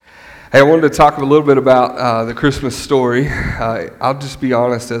Hey, I wanted to talk a little bit about the Christmas story. I'll just be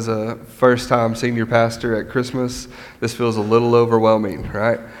honest, as a first-time senior pastor at Christmas, this feels a little overwhelming,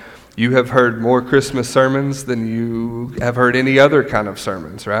 right? You have heard more Christmas sermons than you have heard any other kind of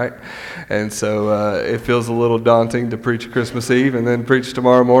sermons, right? And so it feels a little daunting to preach Christmas Eve and then preach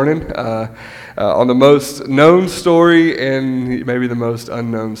tomorrow morning on the most known story and maybe the most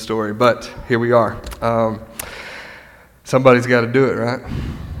unknown story. But here we are. Somebody's got to do it, right?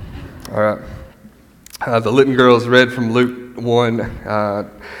 All right. The Litton girls read from Luke 1, the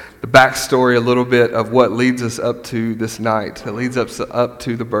backstory a little bit of what leads us up to this night. It leads us up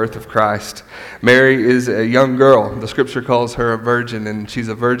to the birth of Christ. Mary is a young girl. The scripture calls her a virgin, and she's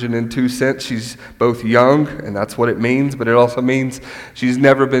a virgin in two senses. She's both young, and that's what it means, but it also means she's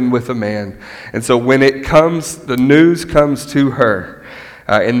never been with a man. And so when it comes, the news comes to her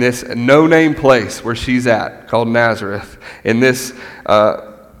in this no-name place where she's at, called Nazareth, in this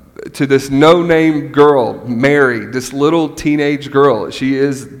to this no-name girl, Mary, this little teenage girl. She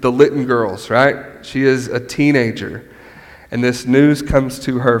is the Litton girls, right? She is a teenager. And this news comes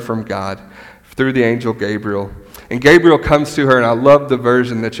to her from God through the angel Gabriel. And Gabriel comes to her, and I love the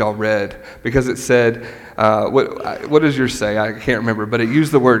version that y'all read, because it said, what does yours say? I can't remember, but it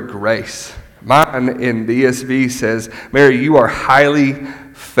used the word grace. Mine in the ESV says, Mary, you are highly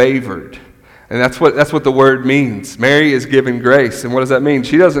favored. And that's what the word means. Mary is given grace. And what does that mean?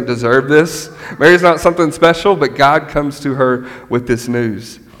 She doesn't deserve this. Mary's not something special, but God comes to her with this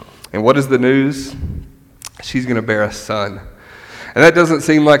news. And what is the news? She's going to bear a son. And that doesn't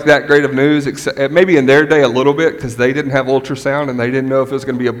seem like that great of news, except maybe in their day a little bit, because they didn't have ultrasound and they didn't know if it was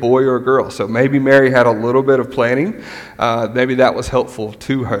going to be a boy or a girl. So maybe Mary had a little bit of planning. Maybe that was helpful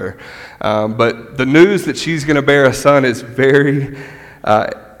to her. But the news that she's going to bear a son is very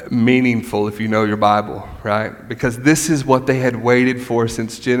meaningful if you know your Bible, right? Because this is what they had waited for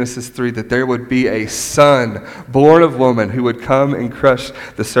since Genesis 3, that there would be a son born of woman who would come and crush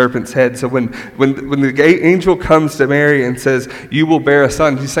the serpent's head. So when the angel comes to Mary and says, you will bear a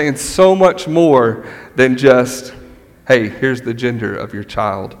son, he's saying so much more than just, hey, here's the gender of your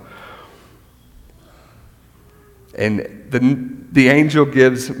child. And the angel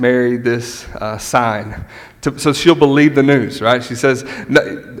gives Mary this sign, so she'll believe the news, right? She says,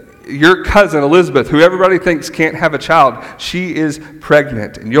 your cousin Elizabeth, who everybody thinks can't have a child, she is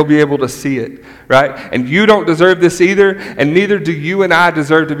pregnant, and you'll be able to see it, right? And you don't deserve this either, and neither do you and I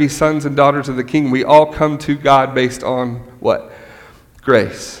deserve to be sons and daughters of the King. We all come to God based on what?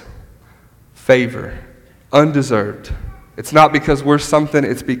 Grace, favor, undeserved. It's not because we're something,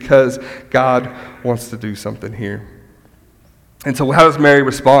 it's because God wants to do something here. And so how does Mary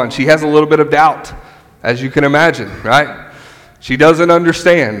respond? She has a little bit of doubt, as you can imagine, right? She doesn't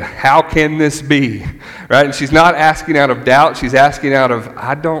understand. How can this be? Right? And she's not asking out of doubt. She's asking out of,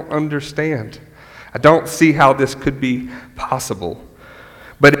 I don't understand. I don't see how this could be possible.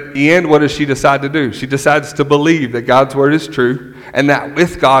 But at the end, what does she decide to do? She decides to believe that God's word is true and that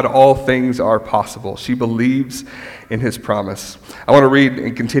with God all things are possible. She believes in his promise. I want to read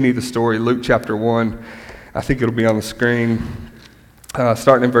and continue the story, Luke chapter 1. I think it'll be on the screen.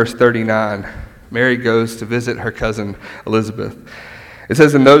 Starting in verse 39. Mary goes to visit her cousin Elizabeth. It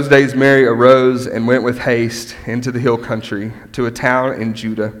says, in those days Mary arose and went with haste into the hill country to a town in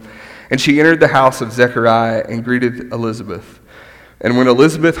Judah. And she entered the house of Zechariah and greeted Elizabeth. And when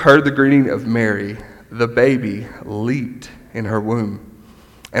Elizabeth heard the greeting of Mary, the baby leaped in her womb.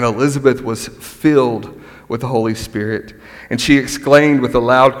 And Elizabeth was filled with the Holy Spirit. And she exclaimed with a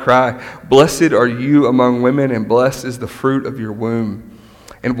loud cry, blessed are you among women, and blessed is the fruit of your womb.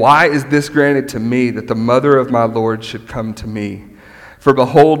 And why is this granted to me, that the mother of my Lord should come to me? For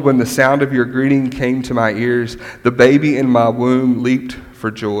behold, when the sound of your greeting came to my ears, the baby in my womb leaped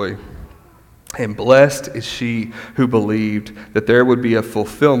for joy. And blessed is she who believed that there would be a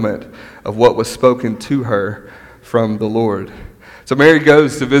fulfillment of what was spoken to her from the Lord. So Mary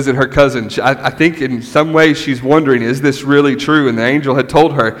goes to visit her cousin. I think in some ways she's wondering, is this really true? And the angel had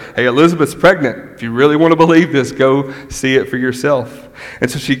told her, hey, Elizabeth's pregnant. If you really want to believe this, go see it for yourself. And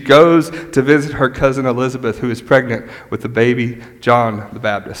so she goes to visit her cousin Elizabeth, who is pregnant with the baby John the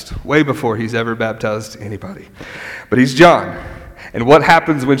Baptist, way before he's ever baptized anybody. But he's John. And what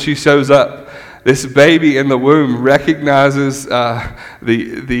happens when she shows up? This baby in the womb recognizes the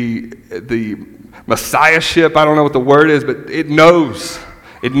messiahship. I don't know what the word is, but it knows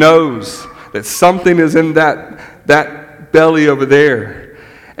that something is in that belly over there.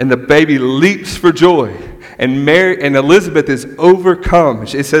 And the baby leaps for joy. And Elizabeth is overcome.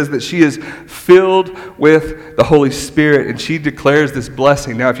 It says that she is filled with the Holy Spirit, and she declares this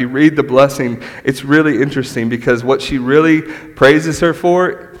blessing. Now, if you read the blessing, it's really interesting, because what she really praises her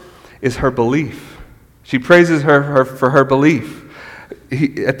for is her belief. She praises her for her belief.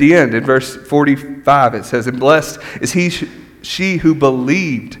 At the end, in verse 45, it says, "And blessed is she who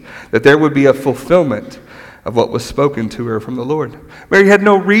believed that there would be a fulfillment of what was spoken to her from the Lord." Mary had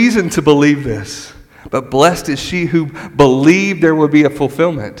no reason to believe this, but blessed is she who believed there would be a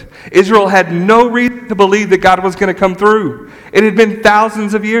fulfillment. Israel had no reason to believe that God was going to come through. It had been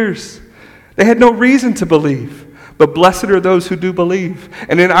thousands of years. They had no reason to believe. But blessed are those who do believe.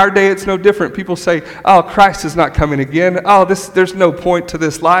 And in our day, it's no different. People say, "Oh, Christ is not coming again. Oh, there's no point to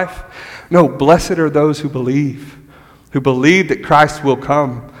this life." No, blessed are those who believe that Christ will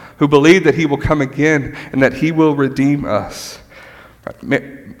come, who believe that he will come again and that he will redeem us.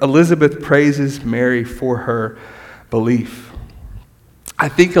 Elizabeth praises Mary for her belief. I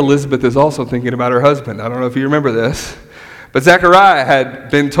think Elizabeth is also thinking about her husband. I don't know if you remember this, but Zechariah had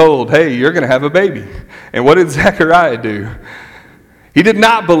been told, "Hey, you're going to have a baby." And what did Zechariah do? He did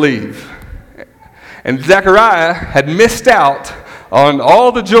not believe. And Zechariah had missed out on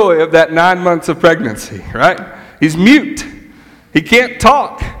all the joy of that 9 months of pregnancy, right? He's mute. He can't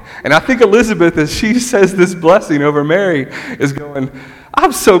talk. And I think Elizabeth, as she says this blessing over Mary, is going,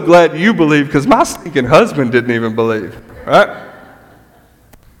 "I'm so glad you believe because my stinking husband didn't even believe," right?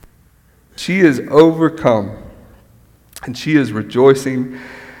 She is overcome. And she is rejoicing,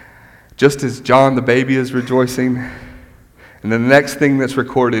 just as John the baby is rejoicing. And then the next thing that's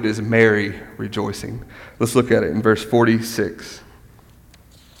recorded is Mary rejoicing. Let's look at it in verse 46.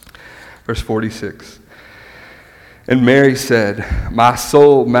 Verse 46. "And Mary said, 'My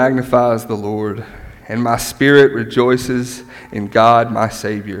soul magnifies the Lord, and my spirit rejoices in God my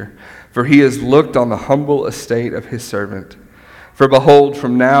Savior, for he has looked on the humble estate of his servant. For behold,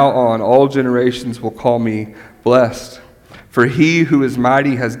 from now on all generations will call me blessed. For he who is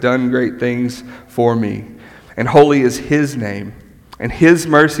mighty has done great things for me, and holy is his name. And his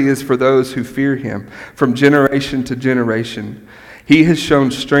mercy is for those who fear him from generation to generation. He has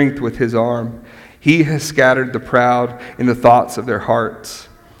shown strength with his arm. He has scattered the proud in the thoughts of their hearts.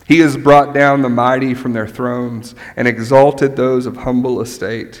 He has brought down the mighty from their thrones and exalted those of humble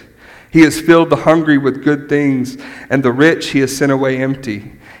estate. He has filled the hungry with good things, and the rich he has sent away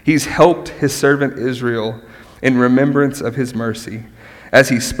empty. He's helped his servant Israel in remembrance of his mercy, as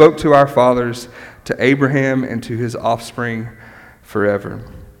he spoke to our fathers, to Abraham and to his offspring forever."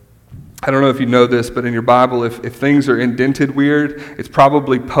 I don't know if you know this, but in your Bible, if things are indented weird, it's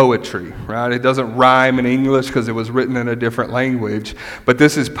probably poetry, right? It doesn't rhyme in English because it was written in a different language, but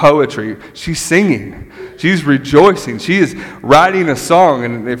this is poetry. She's singing. She's rejoicing. She is writing a song,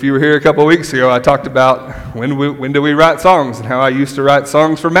 and if you were here a couple of weeks ago, I talked about when do we write songs and how I used to write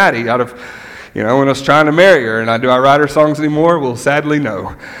songs for Maddie out of, when I was trying to marry her. And do I write her songs anymore? Well, sadly,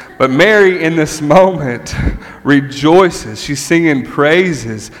 no. But Mary, in this moment, rejoices. She's singing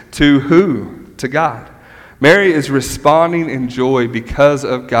praises to who? To God. Mary is responding in joy because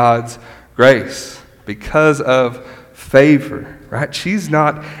of God's grace, because of favor, right? She's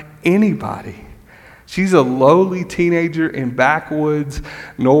not anybody. She's a lowly teenager in backwoods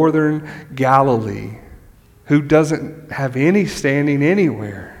northern Galilee who doesn't have any standing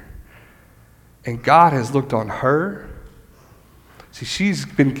anywhere. And God has looked on her. See, she's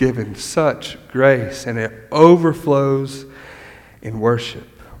been given such grace, and it overflows in worship.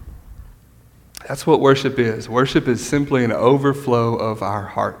 That's what worship is. Worship is simply an overflow of our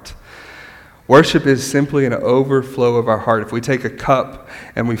heart. Worship is simply an overflow of our heart. If we take a cup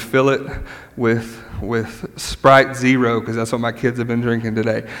and we fill it with Sprite Zero, because that's what my kids have been drinking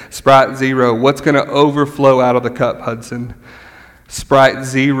today, Sprite Zero, what's going to overflow out of the cup, Hudson? Sprite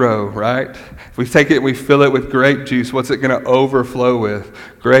Zero, right? If we take it and we fill it with grape juice, what's it going to overflow with?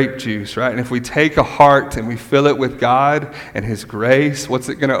 Grape juice, right? And if we take a heart and we fill it with God and his grace, what's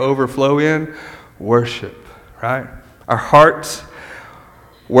it going to overflow in? Worship, right? Our hearts,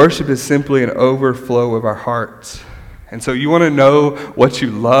 worship is simply an overflow of our hearts. And so you want to know what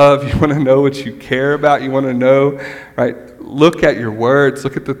you love, you want to know what you care about, you want to know, right? Look at your words,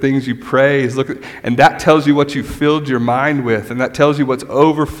 look at the things you praise, and that tells you what you filled your mind with, and that tells you what's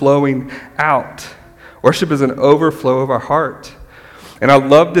overflowing out. Worship is an overflow of our heart. And I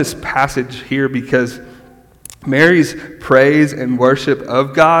love this passage here because Mary's praise and worship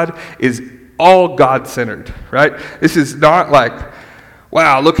of God is all God-centered, right? This is not like,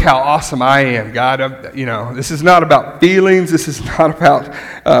 wow, look how awesome I am, God. This is not about feelings. This is not about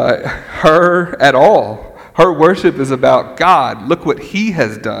her at all. Her worship is about God. Look what he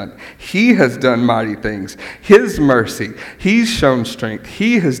has done. He has done mighty things. His mercy. He's shown strength.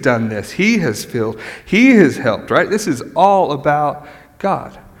 He has done this. He has filled. He has helped, right? This is all about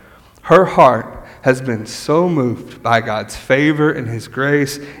God. Her heart has been so moved by God's favor and His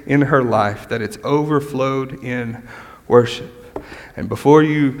grace in her life that it's overflowed in worship. And before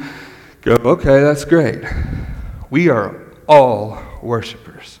you go, okay, that's great, we are all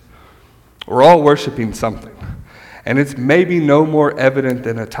worshipers. We're all worshiping something. And it's maybe no more evident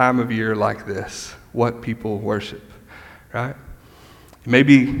than a time of year like this, what people worship, right?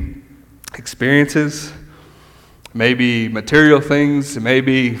 Maybe experiences, maybe material things, it may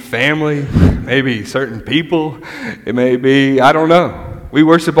be family, maybe certain people, it may be, I don't know. We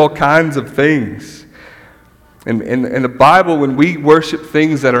worship all kinds of things. And in the Bible, when we worship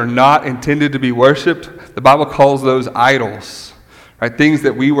things that are not intended to be worshiped, the Bible calls those idols, right? Things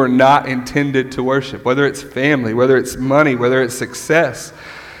that we were not intended to worship, whether it's family, whether it's money, whether it's success.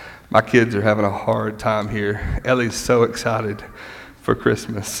 My kids are having a hard time here. Ellie's so excited for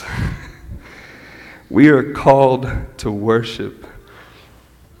Christmas. We are called to worship,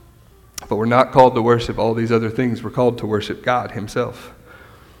 but we're not called to worship all these other things. We're called to worship God Himself.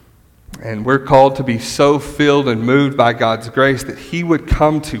 And we're called to be so filled and moved by God's grace that He would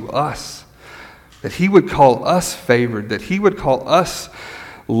come to us, that He would call us favored, that He would call us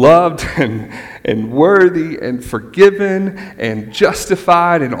loved and worthy and forgiven and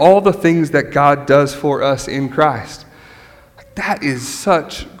justified and all the things that God does for us in Christ. That is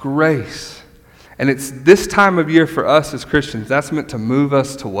such grace. And it's this time of year for us as Christians, that's meant to move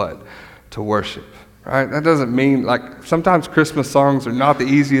us to what? To worship, right? That doesn't mean, like, sometimes Christmas songs are not the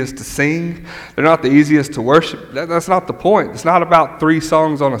easiest to sing. They're not the easiest to worship. That's not the point. It's not about 3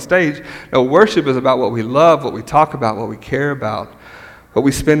 songs on a stage. No, worship is about what we love, what we talk about, what we care about, what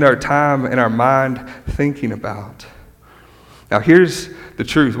we spend our time and our mind thinking about. Now, here's the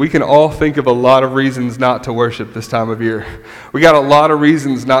truth. We can all think of a lot of reasons not to worship this time of year. We got a lot of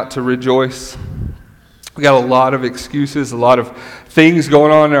reasons not to rejoice. We got a lot of excuses, a lot of things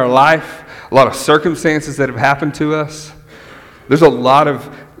going on in our life, a lot of circumstances that have happened to us. There's a lot of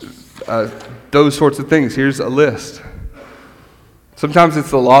those sorts of things. Here's a list. Sometimes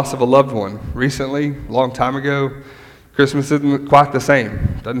it's the loss of a loved one. Recently, a long time ago, Christmas isn't quite the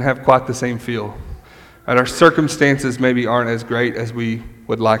same. Doesn't have quite the same feel. And our circumstances maybe aren't as great as we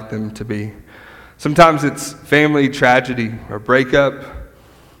would like them to be. Sometimes it's family tragedy or breakup.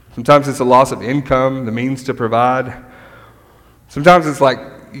 Sometimes it's a loss of income, the means to provide. Sometimes it's like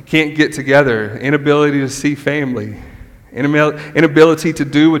you can't get together, inability to see family, inability to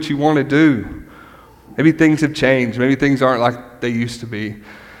do what you want to do. Maybe things have changed. Maybe things aren't like they used to be.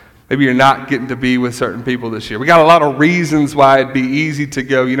 Maybe you're not getting to be with certain people this year. We got a lot of reasons why it'd be easy to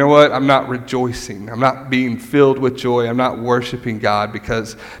go, you know what, I'm not rejoicing. I'm not being filled with joy. I'm not worshiping God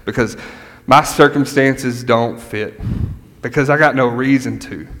because my circumstances don't fit, because I got no reason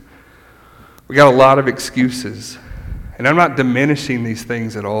to. We got a lot of excuses. And I'm not diminishing these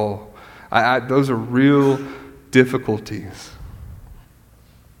things at all. Those are real difficulties.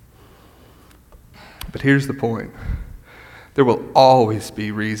 But here's the point. There will always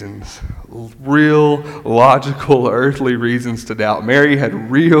be reasons, real, logical, earthly reasons to doubt. Mary had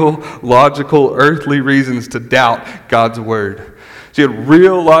real, logical, earthly reasons to doubt God's word. She had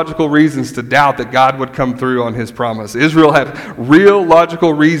real, logical reasons to doubt that God would come through on His promise. Israel had real,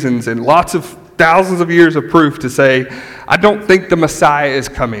 logical reasons and lots of thousands of years of proof to say, I don't think the Messiah is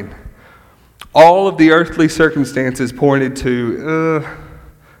coming. All of the earthly circumstances pointed to,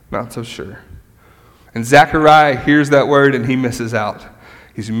 not so sure. And Zechariah hears that word and he misses out.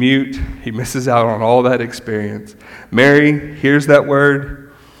 He's mute. He misses out on all that experience. Mary hears that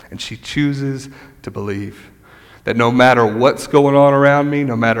word and she chooses to believe that no matter what's going on around me,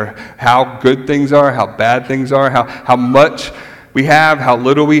 no matter how good things are, how bad things are, how much we have, how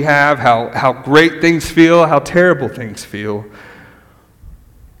little we have, how great things feel, how terrible things feel,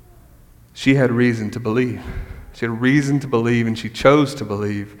 she had reason to believe. She had reason to believe, and she chose to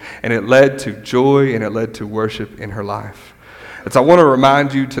believe. And it led to joy, and it led to worship in her life. And so I want to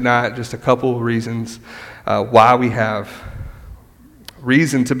remind you tonight just a couple of reasons why we have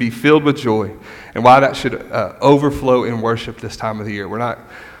reason to be filled with joy, and why that should overflow in worship this time of the year.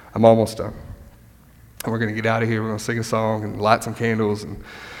 I'm almost done. And we're going to get out of here. We're going to sing a song and light some candles, and you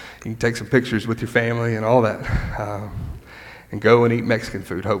can take some pictures with your family and all that. And go and eat Mexican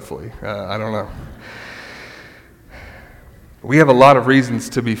food, hopefully. I don't know. We have a lot of reasons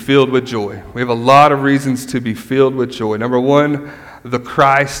to be filled with joy. We have a lot of reasons to be filled with joy. Number one, the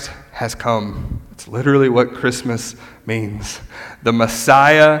Christ has come. It's literally what Christmas means. The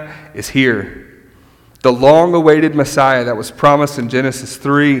Messiah is here. The long-awaited Messiah that was promised in Genesis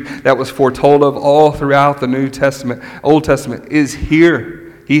 3, that was foretold of all throughout the Old Testament, is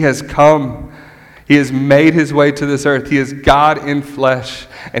here. He has come. He has made his way to this earth. He is God in flesh,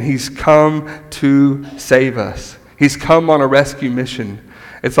 and he's come to save us. He's come on a rescue mission.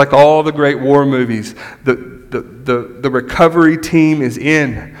 It's like all the great war movies. The recovery team is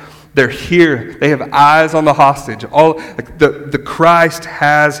in. They're here. They have eyes on the hostage. The Christ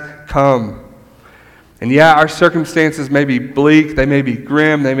has come. And yeah, our circumstances may be bleak, they may be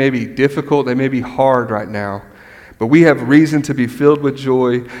grim, they may be difficult, they may be hard right now. But we have reason to be filled with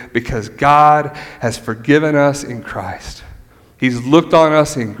joy because God has forgiven us in Christ. He's looked on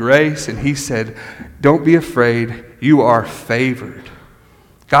us in grace and he said, don't be afraid, you are favored.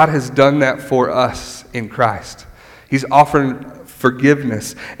 God has done that for us in Christ. He's offering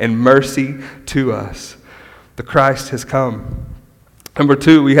forgiveness and mercy to us. The Christ has come. Number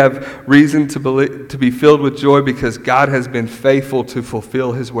 2, we have reason to be filled with joy because God has been faithful to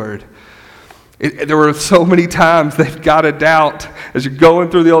fulfill his word. There were so many times they've got a doubt. As you're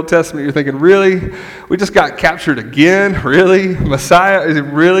going through the Old Testament, you're thinking, really? We just got captured again? Really? Messiah, is it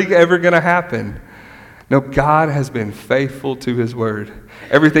really ever going to happen? No, God has been faithful to his word.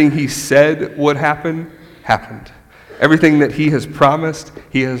 Everything he said would happen, happened. Everything that he has promised,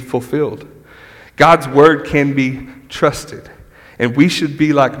 he has fulfilled. God's word can be trusted. And we should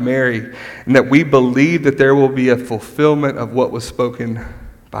be like Mary in that we believe that there will be a fulfillment of what was spoken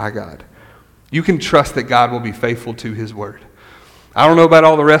by God. You can trust that God will be faithful to his word. I don't know about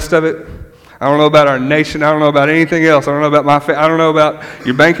all the rest of it. I don't know about our nation. I don't know about anything else. I don't know about my family. I don't know about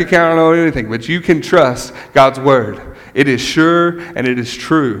your bank account. I don't know anything. But you can trust God's word. It is sure and it is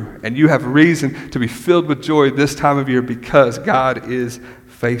true. And you have reason to be filled with joy this time of year because God is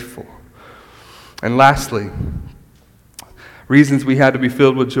faithful. And lastly, reasons we had to be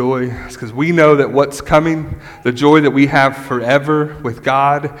filled with joy is because we know that what's coming, the joy that we have forever with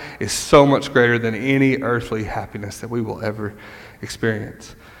God, is so much greater than any earthly happiness that we will ever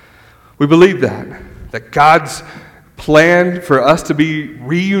experience. We believe that God's plan for us to be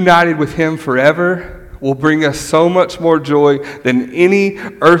reunited with him forever will bring us so much more joy than any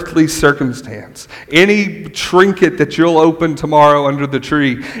earthly circumstance, any trinket that you'll open tomorrow under the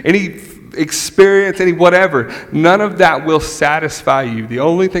tree, any experience, any whatever. None of that will satisfy you. The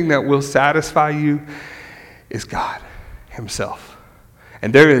only thing that will satisfy you is God himself.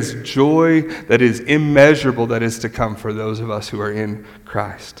 And there is joy that is immeasurable that is to come for those of us who are in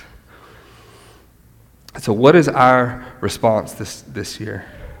Christ. So what is our response this year?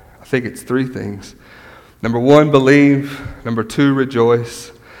 I think it's 3 things. Number 1, believe. Number 2,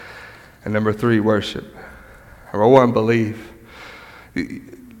 rejoice. And number 3, worship. Number 1, believe.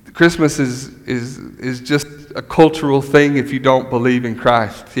 Christmas is just a cultural thing if you don't believe in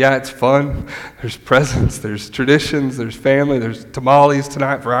Christ. Yeah, it's fun. There's presents, there's traditions, there's family, there's tamales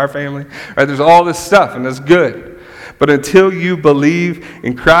tonight for our family. Right? There's all this stuff, and that's good. But until you believe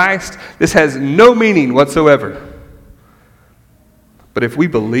in Christ, this has no meaning whatsoever. But if we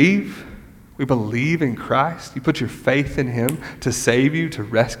believe in Christ, you put your faith in him to save you, to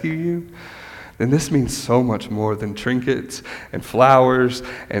rescue you, then this means so much more than trinkets and flowers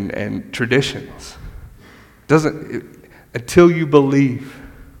and traditions. Until you believe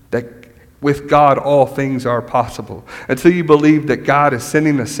that with God all things are possible, until you believe that God is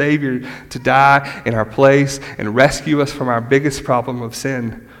sending a Savior to die in our place and rescue us from our biggest problem of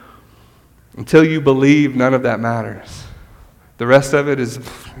sin, until you believe, none of that matters. The rest of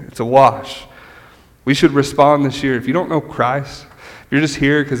it's a wash. We should respond this year. If you don't know Christ, you're just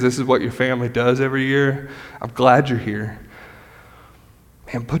here because this is what your family does every year, I'm glad you're here.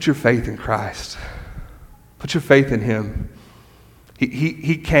 Man, put your faith in Christ. Put your faith in him.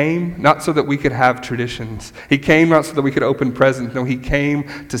 He came not so that we could have traditions. He came not so that we could open presents. No, he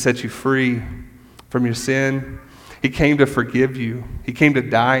came to set you free from your sin. He came to forgive you. He came to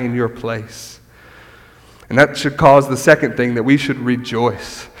die in your place. And that should cause the second thing, that we should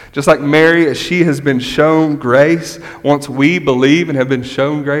rejoice. Just like Mary, as she has been shown grace, once we believe and have been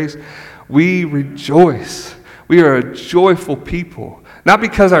shown grace, we rejoice. We are a joyful people. Not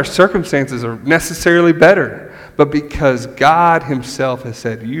because our circumstances are necessarily better, but because God himself has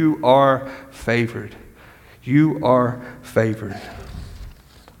said, you are favored. You are favored.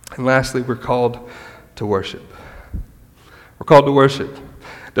 And lastly, we're called to worship. We're called to worship.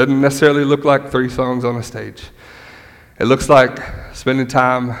 Doesn't necessarily look like 3 songs on a stage. It looks like spending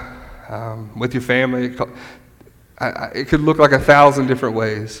time with your family. It could look like 1,000 different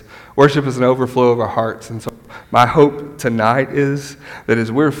ways. Worship is an overflow of our hearts. And so my hope tonight is that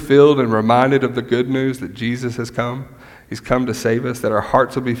as we're filled and reminded of the good news that Jesus has come, he's come to save us, that our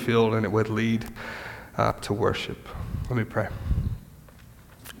hearts will be filled and it would lead to worship. Let me pray.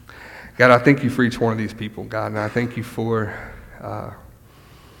 God, I thank you for each one of these people, God, and I thank you for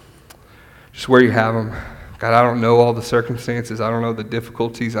just where you have them. God, I don't know all the circumstances. I don't know the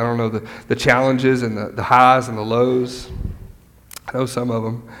difficulties. I don't know the challenges and the highs and the lows. I know some of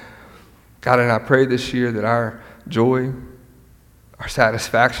them. God, and I pray this year that our joy, our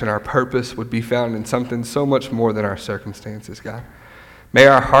satisfaction, our purpose would be found in something so much more than our circumstances, God. May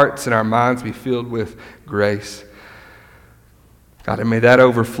our hearts and our minds be filled with grace. God, and may that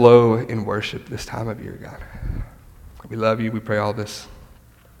overflow in worship this time of year, God. We love you. We pray all this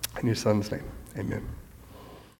in your Son's name. Amen.